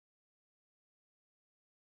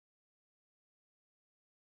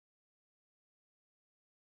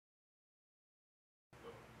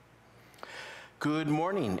Good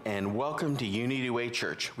morning and welcome to Unity Way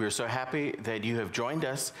Church. We're so happy that you have joined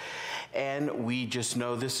us, and we just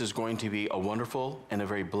know this is going to be a wonderful and a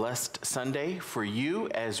very blessed Sunday for you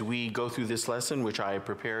as we go through this lesson, which I have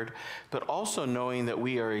prepared, but also knowing that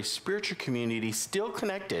we are a spiritual community still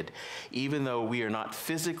connected, even though we are not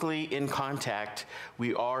physically in contact,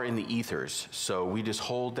 we are in the ethers. So we just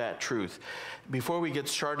hold that truth. Before we get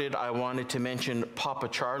started, I wanted to mention Papa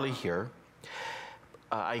Charlie here.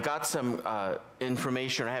 I got some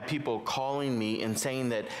information. I had people calling me and saying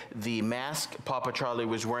that the mask Papa Charlie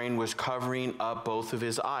was wearing was covering up both of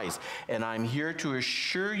his eyes. And I'm here to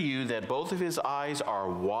assure you that both of his eyes are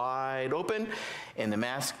wide open and the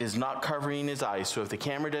mask is not covering his eyes. So if the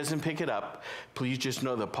camera doesn't pick it up, please just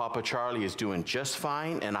know that Papa Charlie is doing just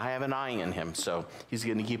fine and I have an eye on him. So he's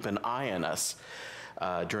going to keep an eye on us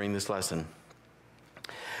during this lesson.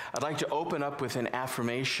 I'd like to open up with an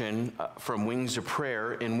affirmation from Wings of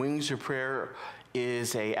Prayer. And Wings of Prayer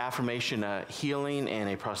is an affirmation, a healing and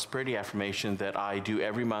a prosperity affirmation that I do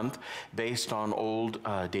every month based on old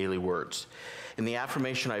daily words. And the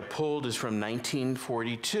affirmation I pulled is from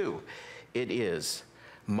 1942. It is,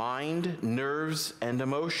 mind, nerves, and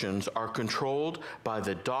emotions are controlled by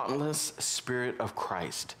the dauntless Spirit of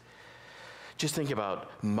Christ. Just think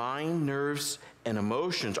about mind, nerves, and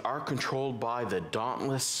emotions are controlled by the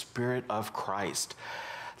dauntless Spirit of Christ.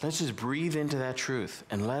 Let's just breathe into that truth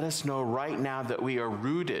and let us know right now that we are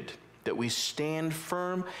rooted, that we stand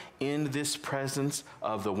firm in this presence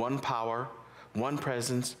of the one power, one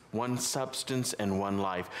presence, one substance, and one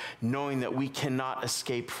life, knowing that we cannot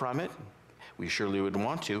escape from it. We surely would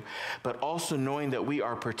want to, but also knowing that we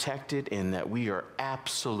are protected and that we are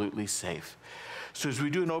absolutely safe. So as we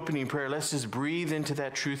do an opening prayer, let's just breathe into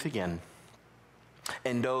that truth again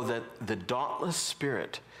and know that the dauntless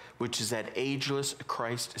Spirit, which is that ageless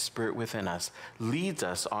Christ Spirit within us, leads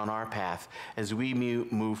us on our path as we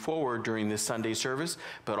move forward during this Sunday service,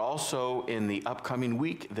 but also in the upcoming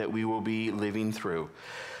week that we will be living through.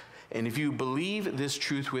 And if you believe this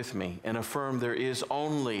truth with me and affirm there is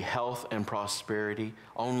only health and prosperity,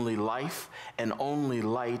 only life, and only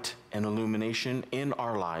light and illumination in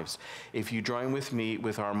our lives, if you join with me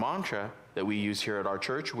with our mantra that we use here at our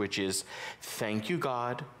church, which is, thank you,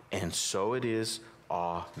 God, and so it is,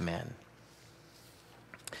 amen.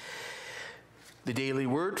 The daily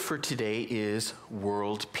word for today is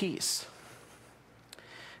world peace.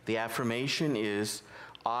 The affirmation is,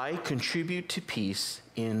 I contribute to peace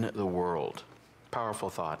in the world.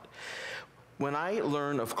 Powerful thought. When I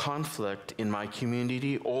learn of conflict in my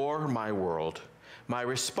community or my world, my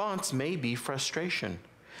response may be frustration,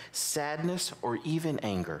 sadness, or even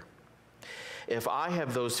anger. If I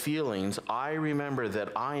have those feelings, I remember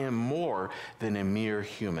that I am more than a mere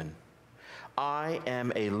human. I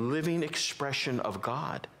am a living expression of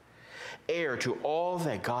God, heir to all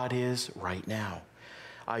that God is right now.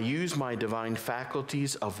 I use my divine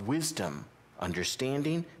faculties of wisdom,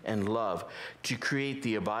 understanding, and love to create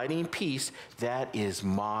the abiding peace that is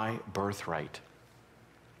my birthright.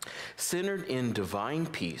 Centered in divine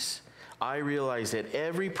peace, I realize that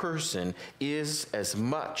every person is as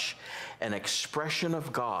much an expression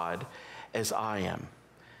of God as I am.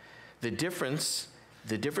 The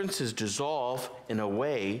differences dissolve in a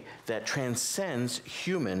way that transcends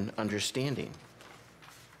human understanding.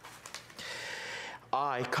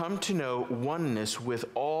 I come to know oneness with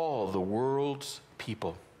all the world's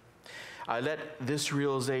people. I let this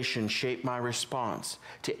realization shape my response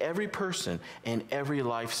to every person and every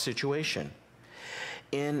life situation.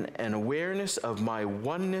 In an awareness of my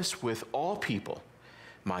oneness with all people,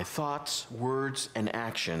 my thoughts, words, and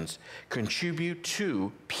actions contribute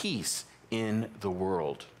to peace in the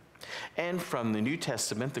world. And from the New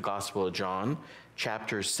Testament, the Gospel of John,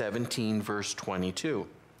 chapter 17, verse 22.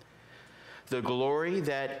 The glory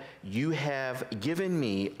that you have given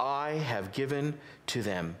me, I have given to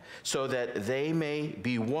them, so that they may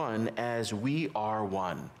be one as we are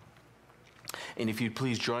one. And if you'd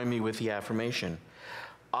please join me with the affirmation,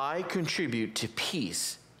 I contribute to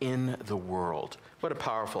peace in the world. What a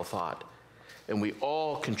powerful thought. And we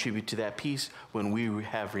all contribute to that peace when we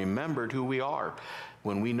have remembered who we are,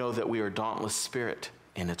 when we know that we are dauntless spirit,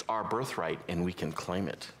 and it's our birthright, and we can claim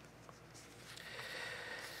it.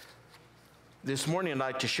 This morning, I'd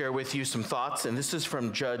like to share with you some thoughts, and this is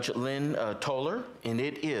from Judge Lynn Toller, and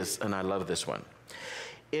it is, and I love this one.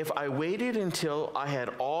 If I waited until I had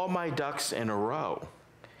all my ducks in a row,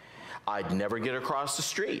 I'd never get across the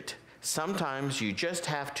street. Sometimes you just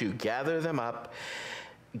have to gather them up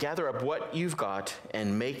gather up what you've got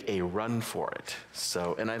and make a run for it.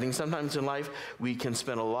 So, and I think sometimes in life we can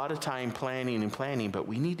spend a lot of time planning and planning, but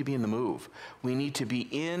we need to be in the move. We need to be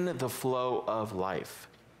in the flow of life.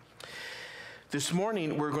 This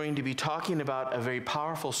morning we're going to be talking about a very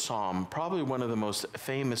powerful psalm, probably one of the most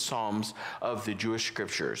famous psalms of the Jewish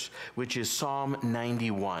scriptures, which is Psalm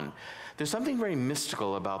 91. There's something very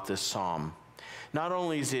mystical about this psalm. Not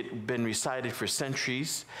only has it been recited for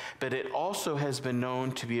centuries, but it also has been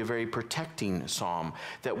known to be a very protecting psalm,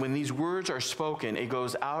 that when these words are spoken, it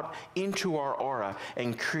goes out into our aura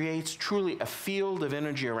and creates truly a field of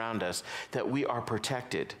energy around us that we are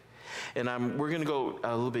protected. And we're going to go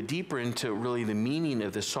a little bit deeper into really the meaning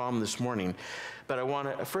of this psalm this morning, but I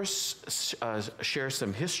want to first share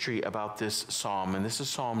some history about this psalm, and this is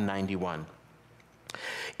Psalm 91.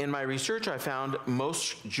 In my research, I found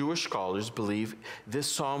most Jewish scholars believe this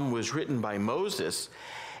psalm was written by Moses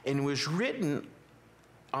and was written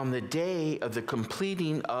on the day of the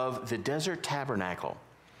completing of the desert tabernacle.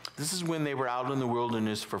 This is when they were out in the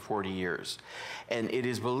wilderness for 40 years. And it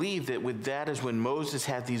is believed that with that is when Moses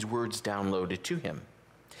had these words downloaded to him.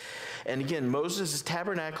 And again, Moses'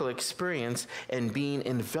 tabernacle experience and being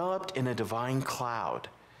enveloped in a divine cloud.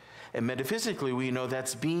 And metaphysically, we know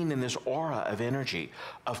that's being in this aura of energy,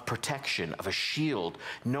 of protection, of a shield,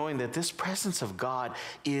 knowing that this presence of God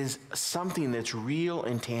is something that's real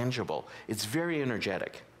and tangible. It's very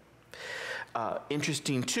energetic.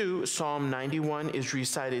 Interesting too, Psalm 91 is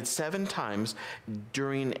recited 7 times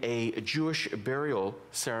during a Jewish burial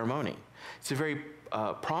ceremony. It's a very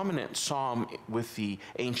prominent psalm with the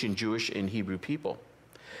ancient Jewish and Hebrew people.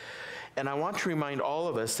 And I want to remind all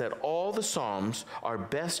of us that all the Psalms are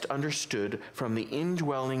best understood from the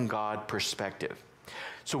indwelling God perspective.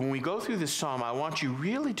 So when we go through this psalm, I want you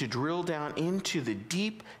really to drill down into the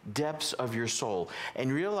deep depths of your soul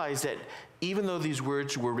and realize that even though these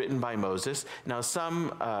words were written by Moses, now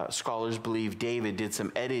some scholars believe David did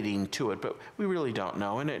some editing to it, but we really don't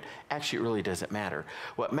know, and it really doesn't matter.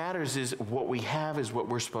 What matters is what we have is what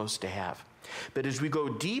we're supposed to have. But as we go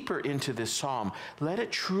deeper into this psalm, let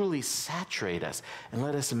it truly saturate us and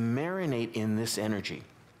let us marinate in this energy.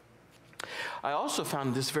 I also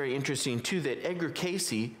found this very interesting too, that Edgar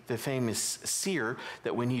Cayce, the famous seer,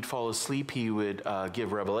 that when he'd fall asleep he would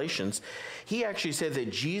give revelations, he actually said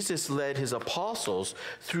that Jesus led his apostles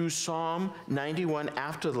through Psalm 91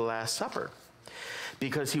 after the Last Supper,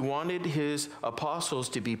 because he wanted his apostles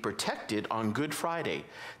to be protected on Good Friday,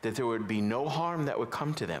 that there would be no harm that would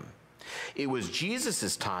come to them. It was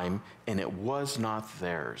Jesus' time, and it was not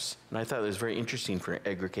theirs. And I thought it was very interesting for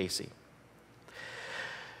Edgar Cayce.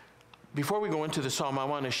 Before we go into the psalm, I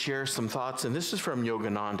want to share some thoughts, and this is from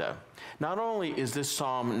Yogananda. Not only is this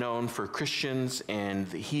psalm known for Christians and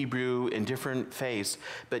the Hebrew and different faiths,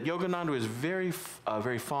 but Yogananda was very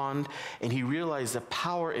fond, and he realized the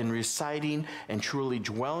power in reciting and truly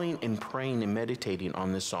dwelling and praying and meditating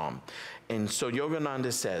on this psalm. And so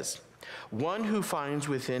Yogananda says, "One who finds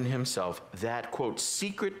within himself that, quote,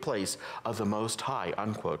 secret place of the Most High,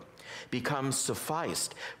 unquote, becomes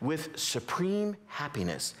sufficed with supreme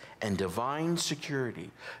happiness and divine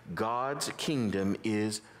security. God's kingdom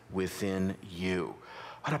is within you."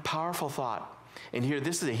 What a powerful thought. And here,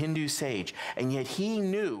 this is a Hindu sage, and yet he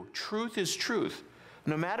knew truth is truth.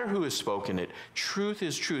 No matter who has spoken it, truth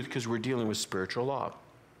is truth, because we're dealing with spiritual law.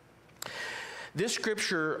 This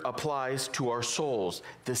scripture applies to our souls,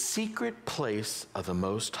 the secret place of the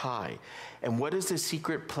Most High. And what is the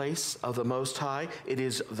secret place of the Most High? It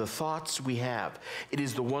is the thoughts we have. It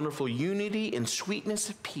is the wonderful unity and sweetness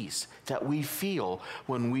of peace that we feel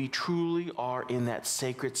when we truly are in that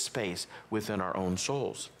sacred space within our own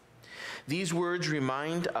souls. These words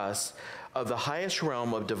remind us of the highest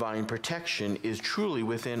realm of divine protection is truly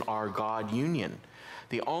within our God union.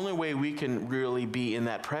 The only way we can really be in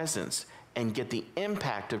that presence and get the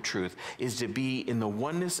impact of truth is to be in the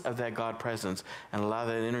oneness of that God presence and allow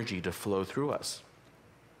that energy to flow through us.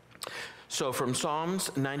 So from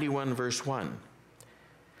Psalms 91 verse 1,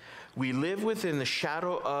 "We live within the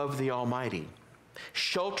shadow of the Almighty,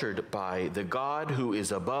 sheltered by the God who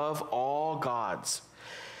is above all gods."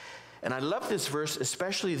 And I love this verse,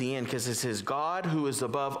 especially the end, because it says, God who is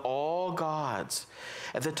above all gods.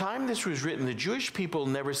 At the time this was written, the Jewish people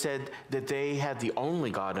never said that they had the only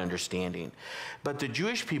God understanding. But the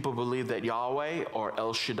Jewish people believed that Yahweh or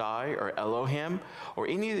El Shaddai or Elohim or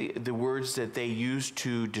any of the words that they used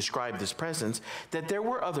to describe this presence, that there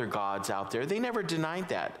were other gods out there. They never denied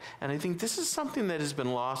that. And I think this is something that has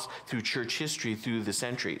been lost through church history through the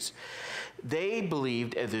centuries. They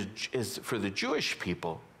believed, as for the Jewish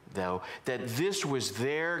people, though, that this was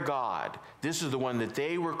their God. This is the one that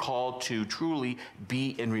they were called to truly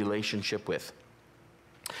be in relationship with.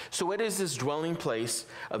 So what is this dwelling place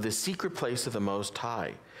of the secret place of the Most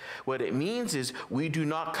High? What it means is we do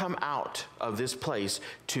not come out of this place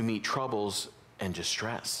to meet troubles and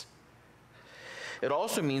distress. It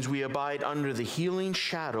also means we abide under the healing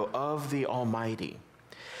shadow of the Almighty.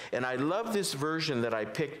 And I love this version that I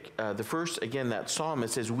picked, the first, again, that psalm. It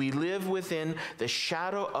says, we live within the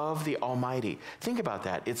shadow of the Almighty. Think about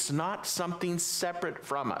that. It's not something separate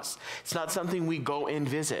from us. It's not something we go and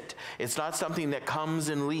visit. It's not something that comes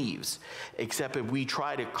and leaves, except if we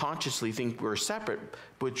try to consciously think we're separate,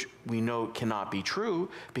 which we know cannot be true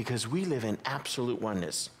because we live in absolute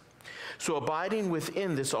oneness. So abiding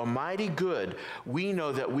within this almighty good, we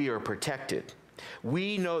know that we are protected.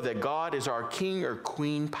 We know that God is our king or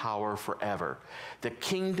queen power forever. The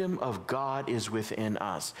kingdom of God is within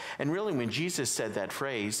us. And really, when Jesus said that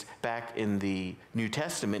phrase back in the New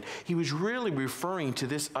Testament, he was really referring to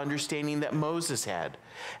this understanding that Moses had.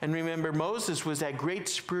 And remember, Moses was that great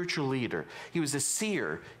spiritual leader. He was a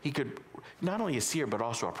seer. He could, not only a seer, but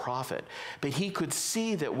also a prophet. But he could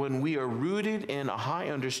see that when we are rooted in a high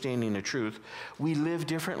understanding of truth, we live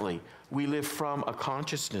differently. We live from a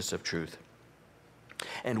consciousness of truth.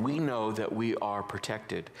 And we know that we are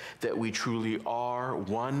protected, that we truly are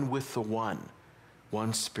one with the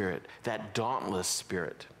one spirit, that dauntless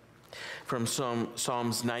spirit. From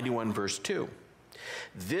Psalms 91, verse 2,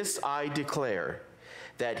 this I declare,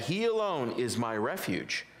 that he alone is my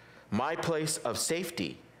refuge, my place of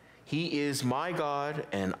safety. He is my God,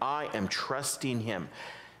 and I am trusting him.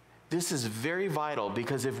 This is very vital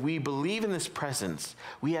because if we believe in this presence,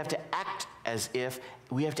 we have to act as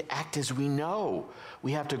we know.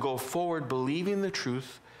 We have to go forward believing the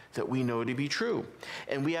truth that we know to be true.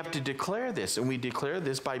 And we have to declare this, and we declare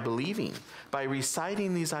this by believing, by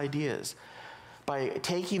reciting these ideas, by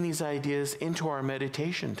taking these ideas into our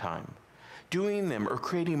meditation time, doing them or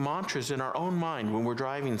creating mantras in our own mind when we're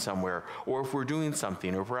driving somewhere, or if we're doing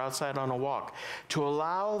something, or if we're outside on a walk, to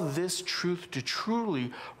allow this truth to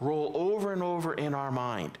truly roll over and over in our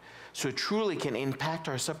mind, so it truly can impact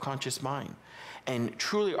our subconscious mind. And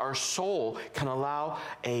truly our soul can allow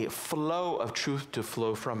a flow of truth to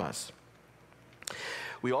flow from us.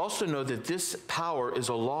 We also know that this power is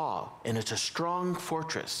a law, and it's a strong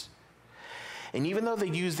fortress. And even though they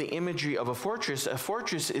use the imagery of a fortress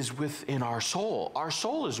is within our soul. Our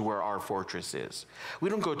soul is where our fortress is. We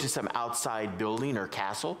don't go to some outside building or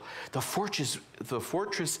castle. The fortress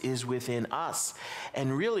is within us.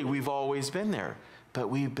 And really, we've always been there. But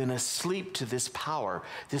we've been asleep to this power,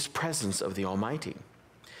 this presence of the Almighty.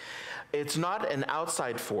 It's not an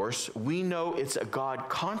outside force. We know it's a God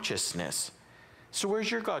consciousness. So where's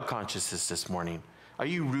your God consciousness this morning? Are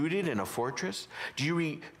you rooted in a fortress? Do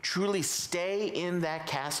you truly stay in that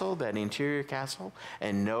castle, that interior castle,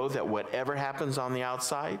 and know that whatever happens on the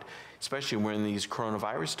outside, especially when we're in these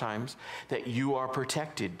coronavirus times, that you are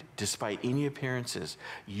protected despite any appearances?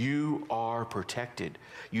 You are protected.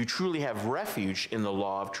 You truly have refuge in the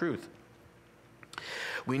law of truth.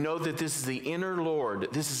 We know that this is the inner Lord.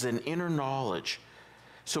 This is an inner knowledge.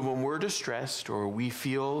 So when we're distressed or we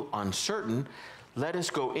feel uncertain, let us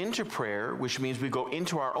go into prayer, which means we go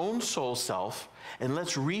into our own soul self, and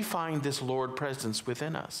let's refine this Lord presence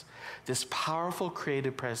within us, this powerful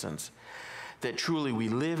creative presence that truly we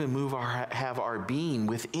live and move, have our being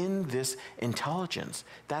within this intelligence.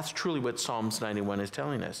 That's truly what Psalms 91 is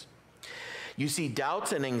telling us. You see,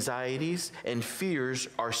 doubts and anxieties and fears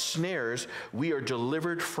are snares we are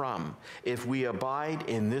delivered from if we abide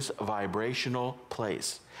in this vibrational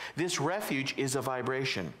place. This refuge is a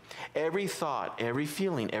vibration. Every thought, every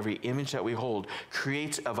feeling, every image that we hold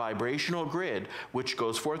creates a vibrational grid which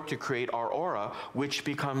goes forth to create our aura, which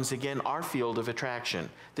becomes, again, our field of attraction.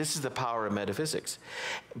 This is the power of metaphysics.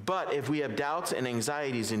 But if we have doubts and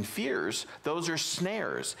anxieties and fears, those are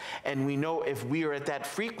snares. And we know if we are at that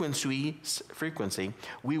frequency,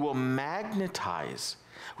 we will magnetize.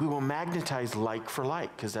 We will magnetize like for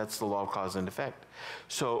like, because that's the law of cause and effect.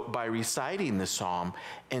 So by reciting the psalm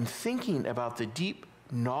and thinking about the deep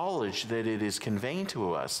knowledge that it is conveying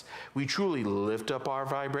to us, we truly lift up our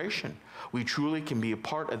vibration. We truly can be a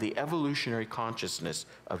part of the evolutionary consciousness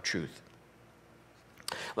of truth.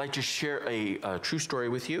 I'd like to share a true story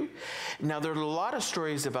with you. Now, there are a lot of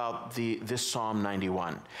stories about this Psalm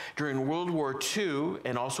 91. During World War II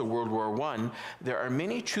and also World War I, there are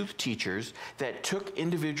many truth teachers that took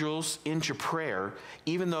individuals into prayer,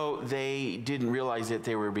 even though they didn't realize that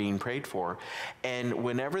they were being prayed for. And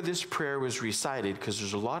whenever this prayer was recited, because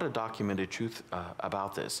there's a lot of documented truth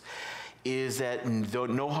about this, is that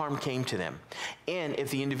no harm came to them. And if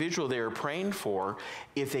the individual they were praying for,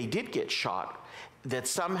 if they did get shot, that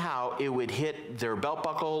somehow it would hit their belt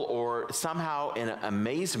buckle, or somehow in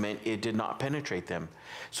amazement it did not penetrate them.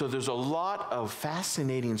 So there's a lot of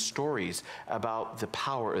fascinating stories about the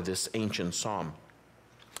power of this ancient psalm.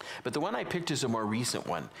 But the one I picked is a more recent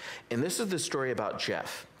one. And this is the story about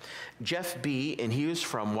Jeff. Jeff B., and he was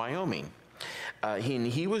from Wyoming.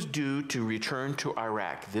 He was due to return to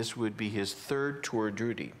Iraq. This would be his third tour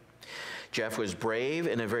duty. Jeff was brave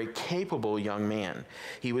and a very capable young man.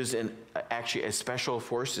 He was actually a special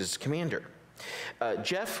forces commander.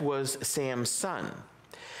 Jeff was Sam's son.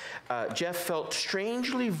 Jeff felt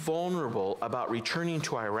strangely vulnerable about returning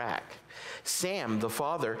to Iraq. Sam, the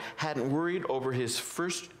father, hadn't worried over his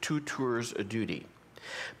first 2 tours of duty.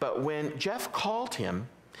 But when Jeff called him,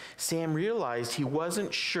 Sam realized he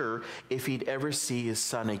wasn't sure if he'd ever see his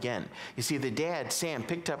son again. You see, the dad, Sam,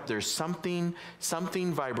 picked up there's something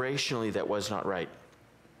vibrationally that was not right.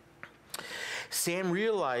 Sam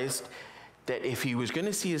realized that if he was going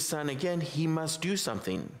to see his son again, he must do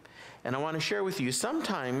something. And I want to share with you,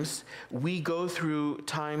 sometimes we go through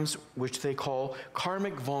times which they call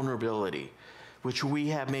karmic vulnerability, which we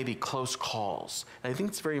have maybe close calls. And I think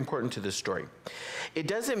it's very important to this story. It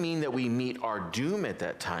doesn't mean that we meet our doom at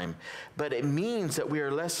that time, but it means that we are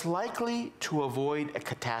less likely to avoid a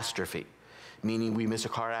catastrophe, meaning we miss a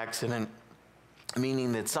car accident,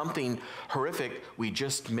 meaning that something horrific we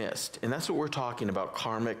just missed. And that's what we're talking about,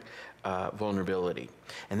 karmic vulnerability.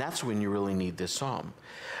 And that's when you really need this psalm.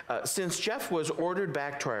 Since Jeff was ordered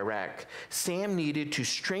back to Iraq, Sam needed to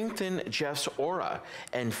strengthen Jeff's aura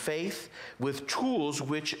and faith with tools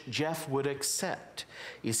which Jeff would accept.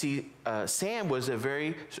 You see, Sam was a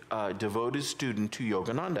very devoted student to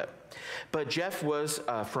Yogananda. But Jeff was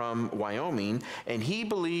from Wyoming, and he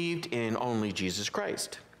believed in only Jesus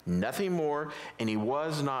Christ, nothing more, and he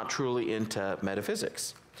was not truly into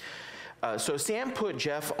metaphysics. So Sam put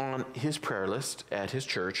Jeff on his prayer list at his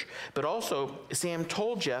church, but also Sam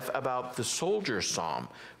told Jeff about the Soldier's Psalm,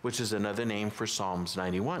 which is another name for Psalms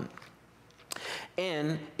 91,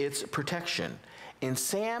 and its protection. And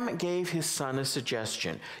Sam gave his son a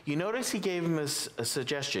suggestion. You notice he gave him a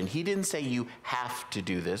suggestion. He didn't say you have to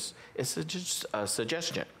do this. It's just a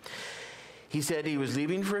suggestion. He said he was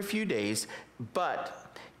leaving for a few days,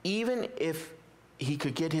 but even if he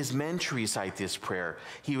could get his men to recite this prayer,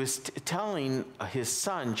 he was telling his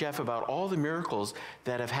son, Jeff, about all the miracles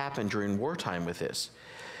that have happened during wartime with this.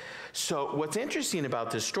 So what's interesting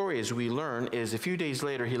about this story, as we learn, is a few days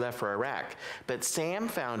later he left for Iraq. But Sam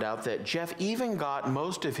found out that Jeff even got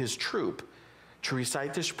most of his troop to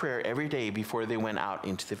recite this prayer every day before they went out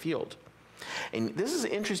into the field. And this is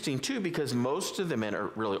interesting too, because most of the men,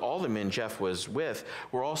 or really all the men Jeff was with,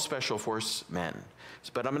 were all special force men.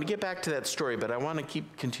 But I'm going to get back to that story, but I want to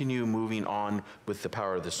continue moving on with the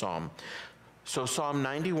power of the psalm. So Psalm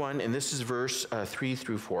 91, and this is verse 3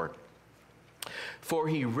 through 4. For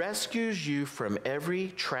he rescues you from every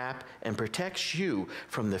trap and protects you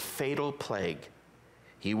from the fatal plague.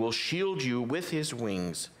 He will shield you with his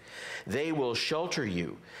wings. They will shelter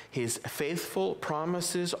you. His faithful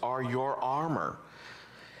promises are your armor.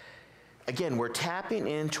 Again, we're tapping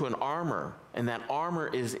into an armor, and that armor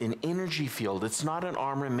is an energy field. It's not an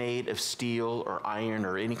armor made of steel or iron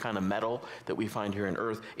or any kind of metal that we find here on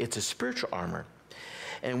earth. It's a spiritual armor.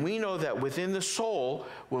 And we know that within the soul,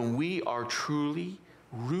 when we are truly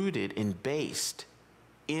rooted and based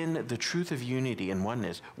in the truth of unity and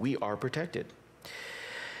oneness, we are protected.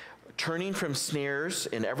 Turning from snares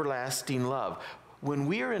in everlasting love. When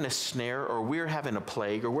we are in a snare, or we're having a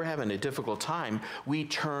plague, or we're having a difficult time, we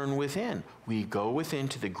turn within. We go within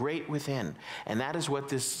to the great within. And that is what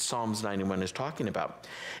this Psalms 91 is talking about.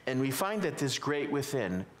 And we find that this great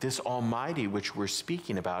within, this Almighty, which we're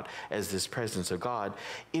speaking about as this presence of God,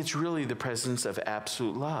 it's really the presence of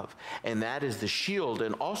absolute love. And that is the shield,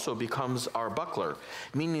 and also becomes our buckler,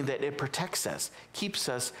 meaning that it protects us, keeps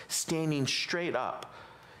us standing straight up,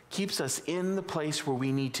 keeps us in the place where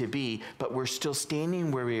we need to be, but we're still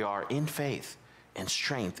standing where we are in faith and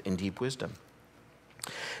strength and deep wisdom.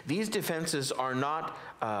 These defenses are not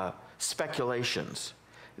speculations.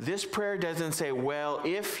 This prayer doesn't say, well,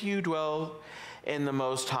 if you dwell in the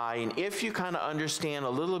Most High, and if you kind of understand a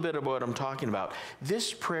little bit about what I'm talking about.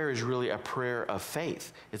 This prayer is really a prayer of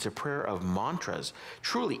faith. It's a prayer of mantras.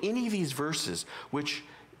 Truly, any of these verses which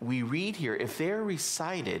we read here, if they're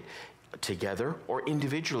recited together or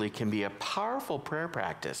individually, can be a powerful prayer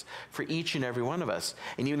practice for each and every one of us.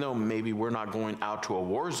 And even though maybe we're not going out to a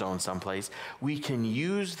war zone someplace, we can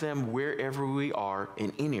use them wherever we are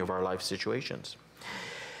in any of our life situations.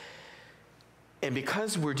 And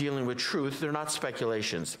because we're dealing with truth, they're not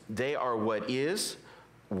speculations. They are what is,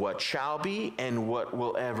 what shall be, and what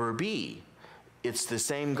will ever be. It's the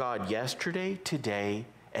same God yesterday, today,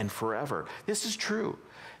 and forever. This is true.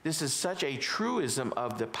 This is such a truism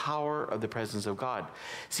of the power of the presence of God.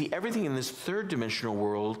 See, everything in this third dimensional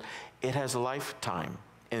world, it has a lifetime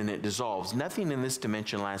and it dissolves. Nothing in this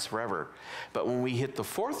dimension lasts forever. But when we hit the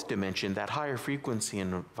fourth dimension, that higher frequency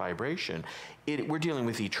and vibration, we're dealing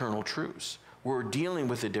with eternal truths. We're dealing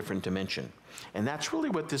with a different dimension. And that's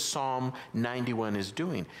really what this Psalm 91 is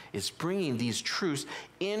doing. It's bringing these truths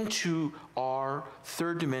into our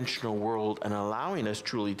third dimensional world and allowing us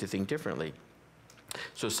truly to think differently.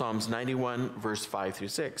 So Psalms 91, verse 5 through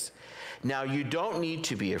 6. Now you don't need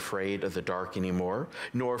to be afraid of the dark anymore,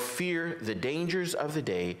 nor fear the dangers of the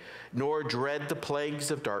day, nor dread the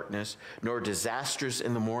plagues of darkness, nor disasters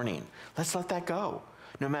in the morning. Let's let that go.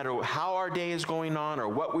 No matter how our day is going on or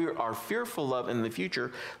what we are fearful of in the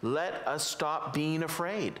future, let us stop being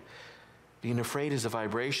afraid. Being afraid is a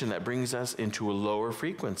vibration that brings us into lower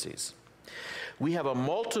frequencies. We have a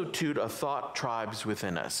multitude of thought tribes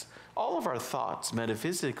within us. All of our thoughts,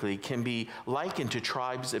 metaphysically, can be likened to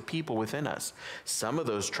tribes of people within us. Some of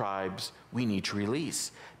those tribes we need to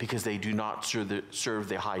release because they do not serve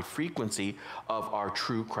the high frequency of our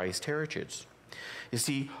true Christ heritage. You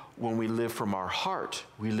see, when we live from our heart,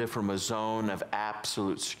 we live from a zone of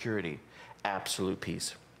absolute security, absolute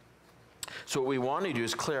peace. So what we want to do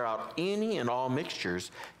is clear out any and all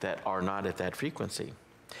mixtures that are not at that frequency.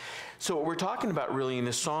 So what we're talking about really in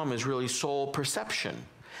this psalm is really soul perception.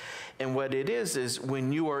 And what it is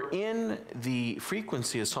when you are in the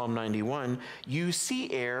frequency of Psalm 91, you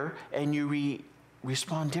see air and you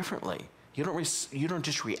respond differently. You don't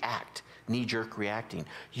just react, knee-jerk reacting.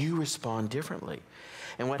 You respond differently.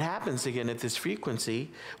 And what happens again at this frequency,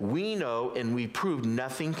 we know and we prove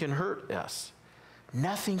nothing can hurt us.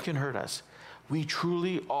 Nothing can hurt us. We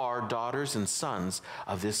truly are daughters and sons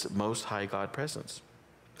of this Most High God presence.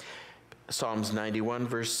 Psalms 91,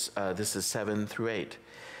 this is 7 through 8.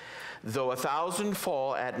 Though 1,000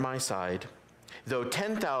 fall at my side, though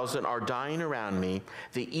 10,000 are dying around me,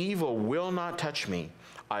 the evil will not touch me.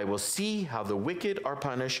 I will see how the wicked are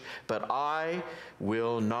punished, but I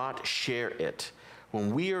will not share it.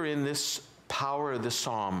 When we are in this power of the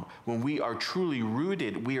psalm, when we are truly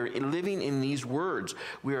rooted, we are living in these words,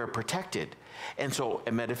 we are protected. And so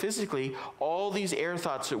metaphysically, all these air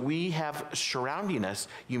thoughts that we have surrounding us,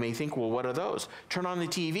 you may think, well, what are those? Turn on the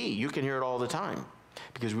TV. You can hear it all the time.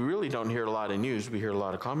 Because we really don't hear a lot of news, we hear a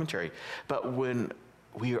lot of commentary. But when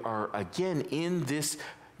we are, again, in this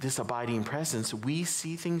abiding presence, we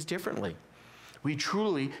see things differently. We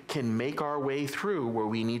truly can make our way through where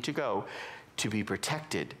we need to go to be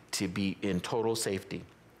protected, to be in total safety.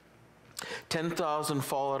 10,000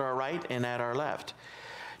 fall at our right and at our left.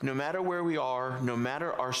 No matter where we are, no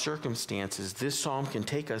matter our circumstances, this psalm can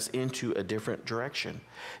take us into a different direction.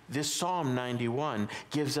 This Psalm 91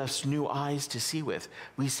 gives us new eyes to see with.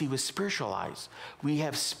 We see with spiritual eyes. We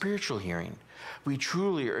have spiritual hearing. We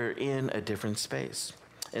truly are in a different space.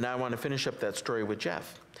 And I want to finish up that story with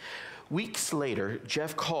Jeff. Weeks later,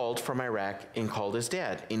 Jeff called from Iraq and called his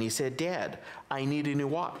dad. And he said, "Dad, I need a new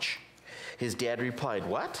watch." His dad replied,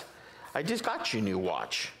 "What? I just got you a new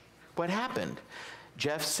watch. What happened?"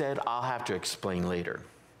 Jeff said, "I'll have to explain later."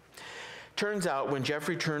 Turns out when Jeff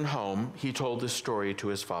returned home, he told this story to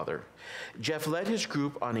his father. Jeff led his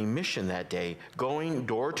group on a mission that day, going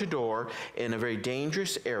door to door in a very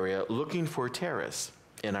dangerous area looking for terrorists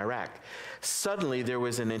in Iraq. Suddenly, there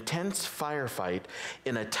was an intense firefight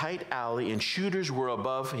in a tight alley, and shooters were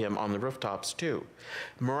above him on the rooftops too.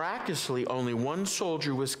 Miraculously, only one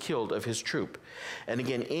soldier was killed of his troop. And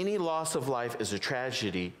again, any loss of life is a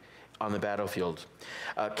tragedy on the battlefield.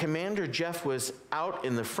 Commander Jeff was out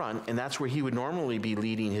in the front, and that's where he would normally be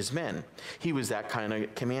leading his men. He was that kind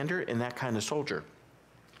of commander and that kind of soldier.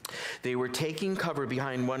 They were taking cover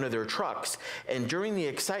behind one of their trucks, and during the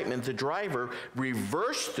excitement, the driver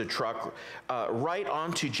reversed the truck right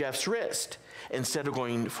onto Jeff's wrist instead of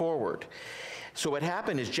going forward. So what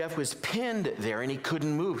happened is Jeff was pinned there, and he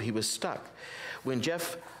couldn't move. He was stuck. When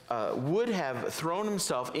Jeff would have thrown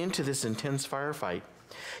himself into this intense firefight.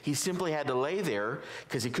 He simply had to lay there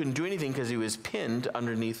because he couldn't do anything because he was pinned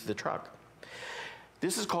underneath the truck.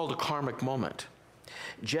 This is called a karmic moment.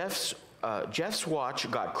 Jeff's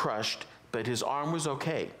watch got crushed, but his arm was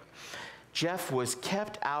okay. Jeff was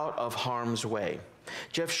kept out of harm's way.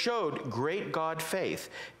 Jeff showed great God faith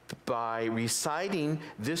by reciting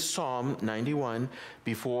this Psalm 91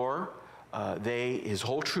 before his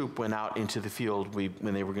whole troop went out into the field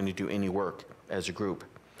when they were going to do any work as a group.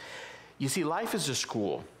 You see, life is a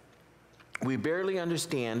school. We barely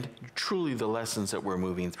understand truly the lessons that we're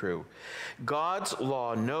moving through. God's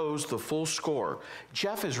law knows the full score.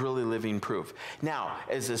 Jeff is really living proof. Now,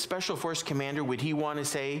 as a special force commander, would he want to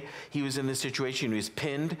say he was in this situation, he was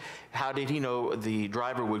pinned? How did he know the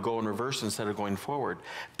driver would go in reverse instead of going forward?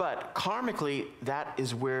 But karmically, that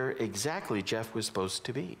is where exactly Jeff was supposed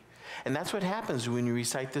to be. And that's what happens when you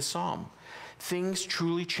recite this psalm. Things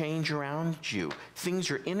truly change around you.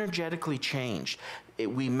 Things are energetically changed.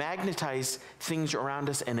 We magnetize things around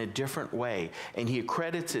us in a different way. And he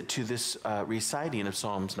accredits it to this reciting of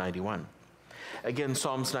Psalms 91. Again,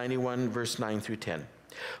 Psalms 91, verse 9 through 10.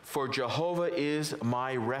 For Jehovah is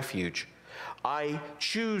my refuge. I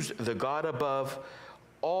choose the God above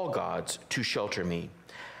all gods to shelter me.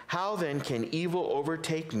 How then can evil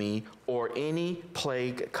overtake me or any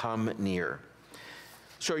plague come near?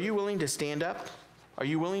 So are you willing to stand up? Are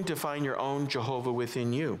you willing to find your own Jehovah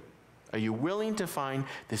within you? Are you willing to find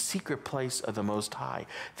the secret place of the Most High,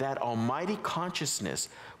 that almighty consciousness,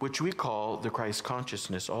 which we call the Christ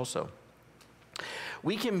consciousness also?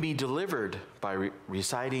 We can be delivered by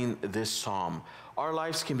reciting this psalm. Our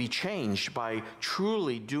lives can be changed by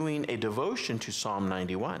truly doing a devotion to Psalm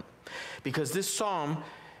 91, because this psalm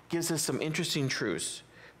gives us some interesting truths.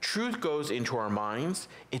 Truth goes into our minds.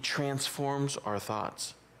 It transforms our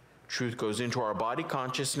thoughts. Truth goes into our body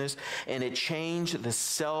consciousness, and it changes the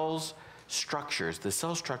cell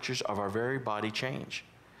structures of our very body change.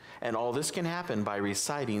 And all this can happen by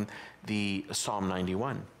reciting the Psalm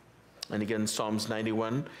 91. And again, Psalms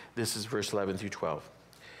 91, this is verse 11 through 12.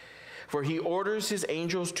 For he orders his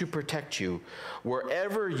angels to protect you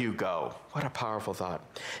wherever you go. What a powerful thought.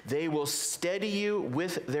 They will steady you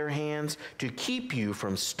with their hands to keep you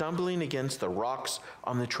from stumbling against the rocks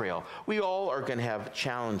on the trail. We all are going to have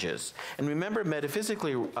challenges. And remember,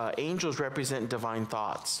 metaphysically, angels represent divine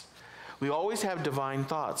thoughts. We always have divine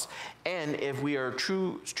thoughts. And if we are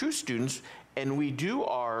true students, and we do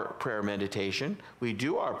our prayer meditation,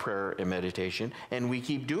 and we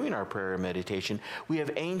keep doing our prayer and meditation, we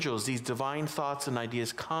have angels, these divine thoughts and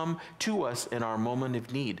ideas come to us in our moment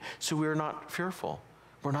of need. So we're not fearful.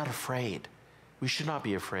 We're not afraid. We should not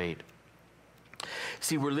be afraid.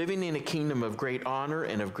 See, we're living in a kingdom of great honor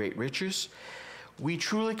and of great riches. We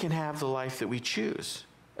truly can have the life that we choose,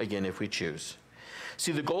 again, if we choose.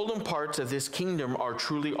 See, the golden parts of this kingdom are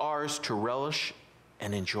truly ours to relish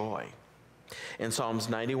and enjoy. In Psalms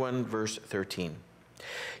 91, verse 13,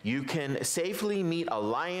 you can safely meet a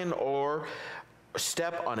lion or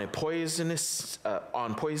step on poisonous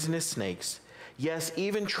snakes. Yes,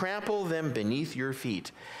 even trample them beneath your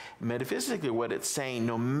feet. Metaphysically, what it's saying,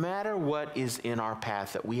 no matter what is in our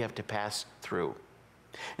path that we have to pass through.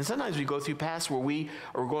 And sometimes we go through paths where we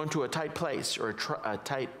are going to a tight place or a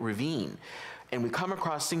tight ravine, and we come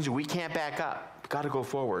across things where we can't back up. Got to go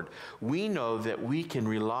forward. We know that we can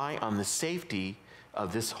rely on the safety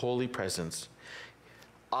of this holy presence.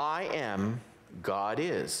 I am, God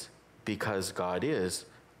is. Because God is,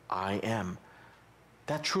 I am.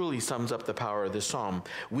 That truly sums up the power of this psalm.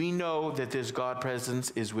 We know that this God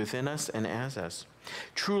presence is within us and as us.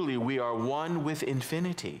 Truly, we are one with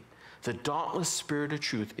infinity. The dauntless spirit of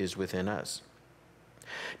truth is within us.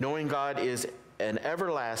 Knowing God is an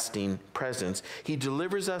everlasting presence, he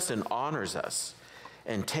delivers us and honors us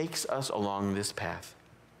and takes us along this path.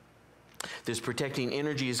 This protecting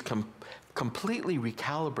energy completely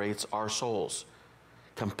recalibrates our souls.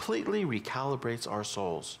 Completely recalibrates our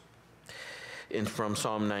souls. From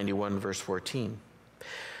Psalm 91, verse 14.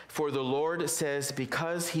 For the Lord says,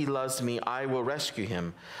 because he loves me, I will rescue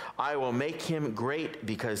him. I will make him great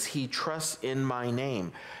because he trusts in my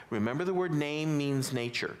name. Remember, the word name means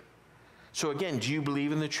nature. So again, do you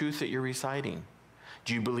believe in the truth that you're reciting?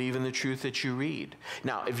 Do you believe in the truth that you read?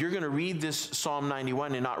 Now, if you're going to read this Psalm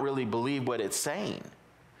 91 and not really believe what it's saying,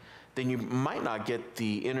 then you might not get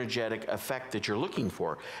the energetic effect that you're looking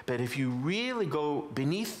for. But if you really go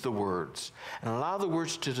beneath the words and allow the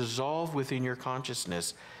words to dissolve within your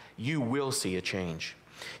consciousness, you will see a change.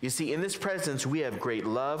 You see, in this presence, we have great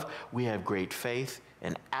love, we have great faith,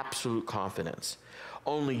 and absolute confidence.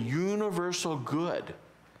 Only universal good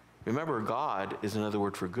Remember, God is another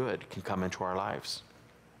word for good, can come into our lives.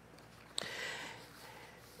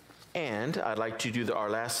 And I'd like to do our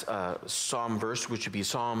last psalm verse, which would be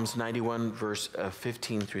Psalms 91, verse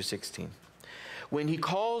 15 through 16. When he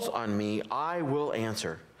calls on me, I will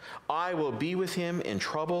answer. I will be with him in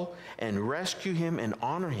trouble and rescue him and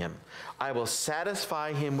honor him. I will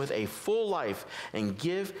satisfy him with a full life and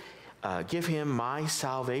give him my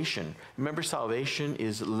salvation. Remember, salvation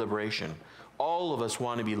is liberation. All of us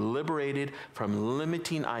want to be liberated from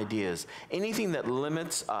limiting ideas. Anything that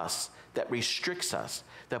limits us, that restricts us,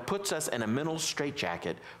 that puts us in a mental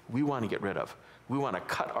straitjacket, we want to get rid of. We want to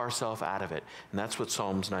cut ourselves out of it. And that's what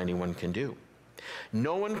Psalms 91 can do.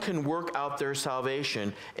 No one can work out their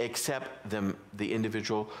salvation except the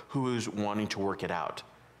individual who is wanting to work it out.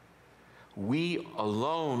 We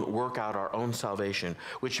alone work out our own salvation,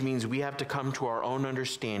 which means we have to come to our own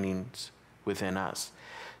understandings within us.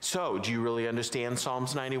 So, do you really understand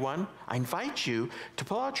Psalms 91? I invite you to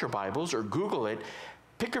pull out your Bibles or Google it,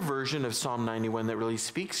 pick a version of Psalm 91 that really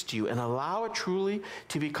speaks to you, and allow it truly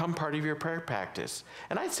to become part of your prayer practice.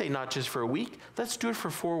 And I'd say not just for a week, let's do it for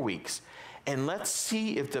 4 weeks. And let's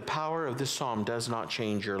see if the power of this psalm does not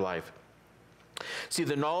change your life. See,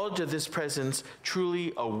 the knowledge of this presence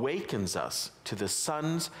truly awakens us to the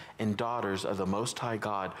sons and daughters of the Most High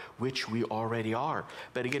God, which we already are.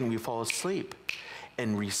 But again, we fall asleep.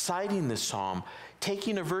 And reciting this psalm,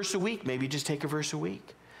 taking a verse a week, maybe just take a verse a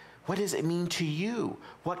week. What does it mean to you?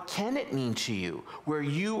 What can it mean to you where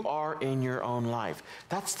you are in your own life?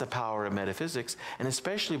 That's the power of metaphysics, and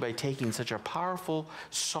especially by taking such a powerful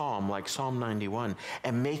psalm like Psalm 91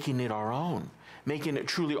 and making it our own, making it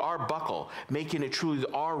truly our buckle, making it truly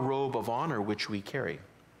our robe of honor which we carry.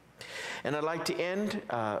 And I'd like to end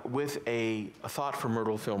with a thought from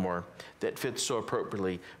Myrtle Fillmore that fits so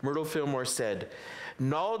appropriately. Myrtle Fillmore said,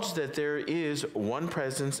 "Knowledge that there is one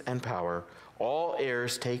presence and power, all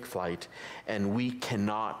errors take flight, and we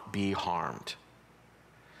cannot be harmed."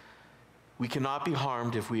 We cannot be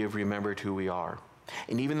harmed if we have remembered who we are.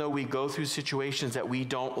 And even though we go through situations that we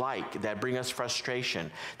don't like, that bring us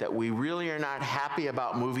frustration, that we really are not happy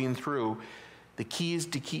about moving through, the key is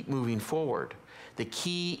to keep moving forward. The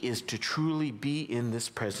key is to truly be in this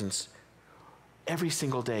presence every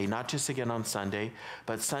single day, not just again on Sunday,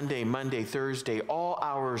 but Sunday, Monday, Thursday, all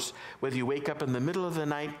hours, whether you wake up in the middle of the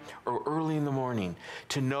night or early in the morning,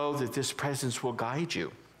 to know that this presence will guide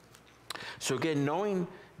you. So again, knowing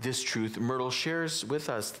this truth, Myrtle shares with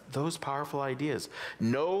us those powerful ideas.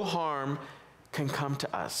 No harm can come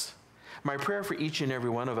to us. My prayer for each and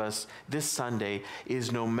every one of us this Sunday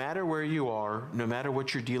is, no matter where you are, no matter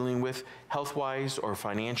what you're dealing with health-wise or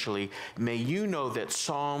financially, may you know that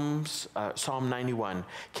Psalm 91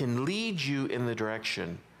 can lead you in the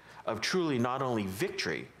direction of truly not only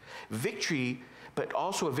victory, but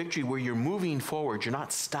also a victory where you're moving forward, you're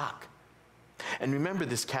not stuck. And remember,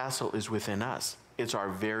 this castle is within us. It's our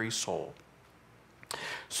very soul.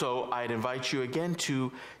 So I'd invite you again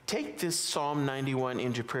to take this Psalm 91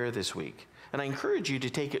 into prayer this week. And I encourage you to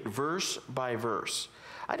take it verse by verse.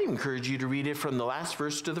 I'd encourage you to read it from the last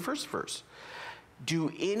verse to the first verse. Do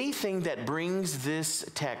anything that brings this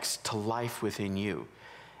text to life within you.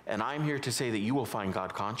 And I'm here to say that you will find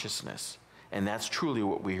God consciousness. And that's truly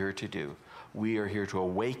what we're here to do. We are here to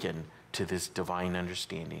awaken to this divine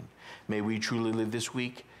understanding. May we truly live this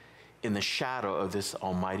week in the shadow of this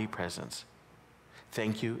almighty presence.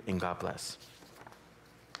 Thank you, and God bless.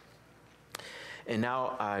 And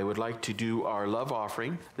now I would like to do our love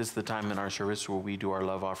offering. This is the time in our service where we do our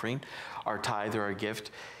love offering, our tithe or our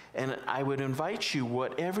gift. And I would invite you,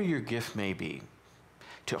 whatever your gift may be,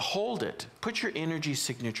 to hold it. Put your energy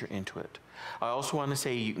signature into it. I also want to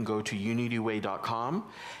say you can go to unityway.com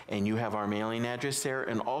and you have our mailing address there.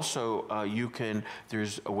 And also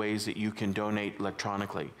there's ways that you can donate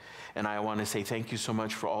electronically. And I want to say thank you so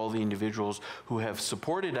much for all the individuals who have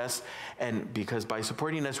supported us. And because by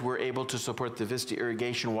supporting us, we're able to support the Vista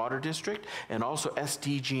Irrigation Water District and also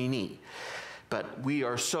SDG&E. But we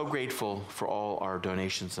are so grateful for all our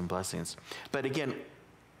donations and blessings. But again,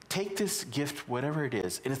 take this gift, whatever it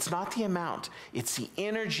is, and it's not the amount, it's the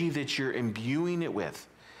energy that you're imbuing it with.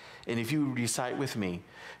 And if you recite with me,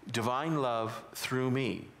 divine love through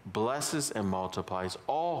me blesses and multiplies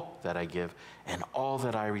all that I give and all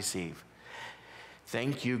that I receive.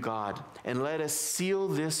 Thank you, God. And let us seal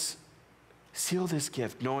this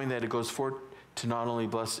gift, knowing that it goes forth to not only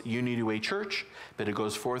bless Unity Way Church, but it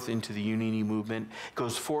goes forth into the Unity movement, it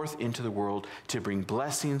goes forth into the world to bring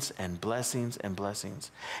blessings and blessings and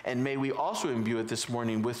blessings. And may we also imbue it this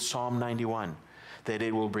morning with Psalm 91, that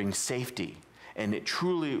it will bring safety, and it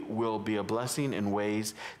truly will be a blessing in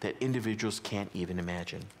ways that individuals can't even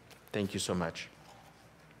imagine. Thank you so much.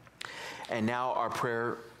 And now our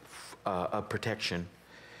prayer of protection.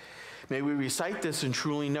 May we recite this and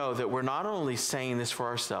truly know that we're not only saying this for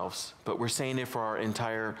ourselves, but we're saying it for our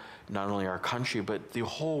entire, not only our country, but the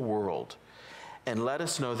whole world. And let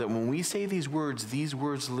us know that when we say these words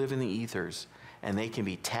live in the ethers and they can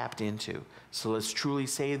be tapped into. So let's truly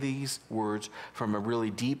say these words from a really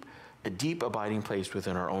deep abiding place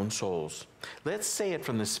within our own souls. Let's say it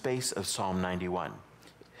from the space of Psalm 91.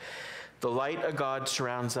 The light of God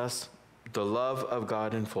surrounds us. The love of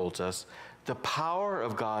God enfolds us. The power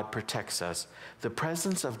of God protects us. The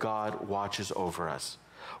presence of God watches over us.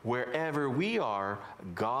 Wherever we are,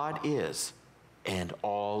 God is, and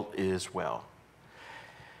all is well.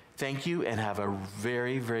 Thank you, and have a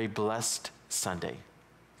very, very blessed Sunday.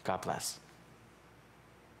 God bless.